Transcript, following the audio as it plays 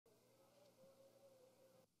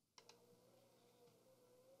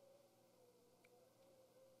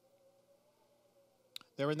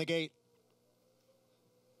They're in the gate.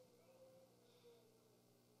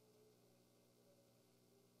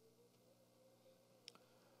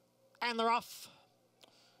 And they're off.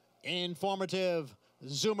 Informative,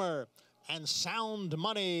 Zoomer, and Sound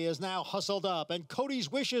Money is now hustled up. And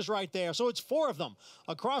Cody's Wish is right there. So it's 4 of them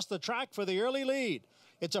across the track for the early lead.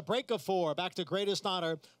 It's a break of 4 back to Greatest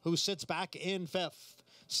Honor, who sits back in 5th.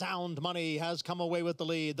 Sound Money has come away with the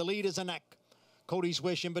lead. The lead is a neck. Cody's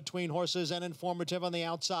Wish in between horses and Informative on the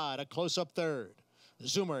outside. A close-up 3rd.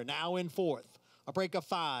 Zoomer now in 4th. A break of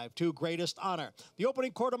 5 to Greatest Honor. The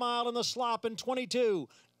opening quarter mile in the slop in 22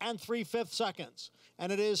 and 3/5 seconds.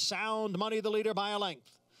 And it is Sound Money the leader by a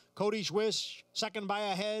length. Cody's Wish second by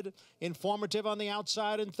a head. Informative on the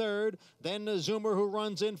outside in 3rd. Then Zoomer, who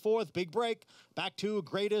runs in 4th. Big break back to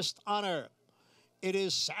Greatest Honor. It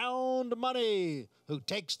is Sound Money who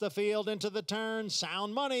takes the field into the turn.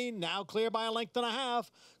 Sound Money now clear by a length and a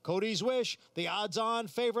half. Cody's Wish, the odds-on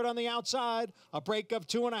favorite on the outside. A break of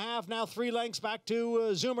 2.5, now 3 lengths back to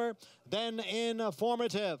Zoomer. Then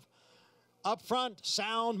Informative. Up front,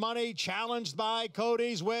 Sound Money challenged by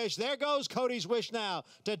Cody's Wish. There goes Cody's Wish now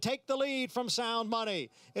to take the lead from Sound Money.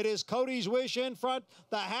 It is Cody's Wish in front.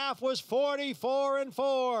 The half was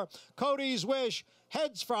 44-4. Cody's Wish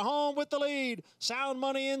heads for home with the lead. Sound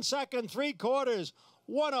Money in second, 3/4.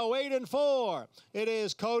 108-4. It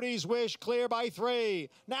is Cody's Wish clear by 3.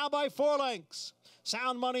 Now by 4 lengths.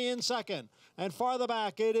 Sound Money in second. And farther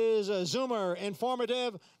back, it is Zoomer,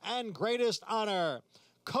 Informative, and Greatest Honor.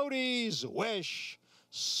 Cody's Wish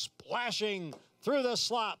splashing through the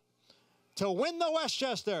slop to win the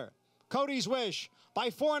Westchester. Cody's Wish by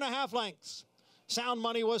 4.5 lengths. Sound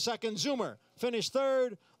Money was second. Zoomer finished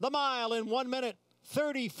 3rd. The mile in 1 minute,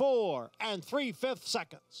 34 and 3/5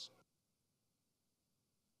 seconds.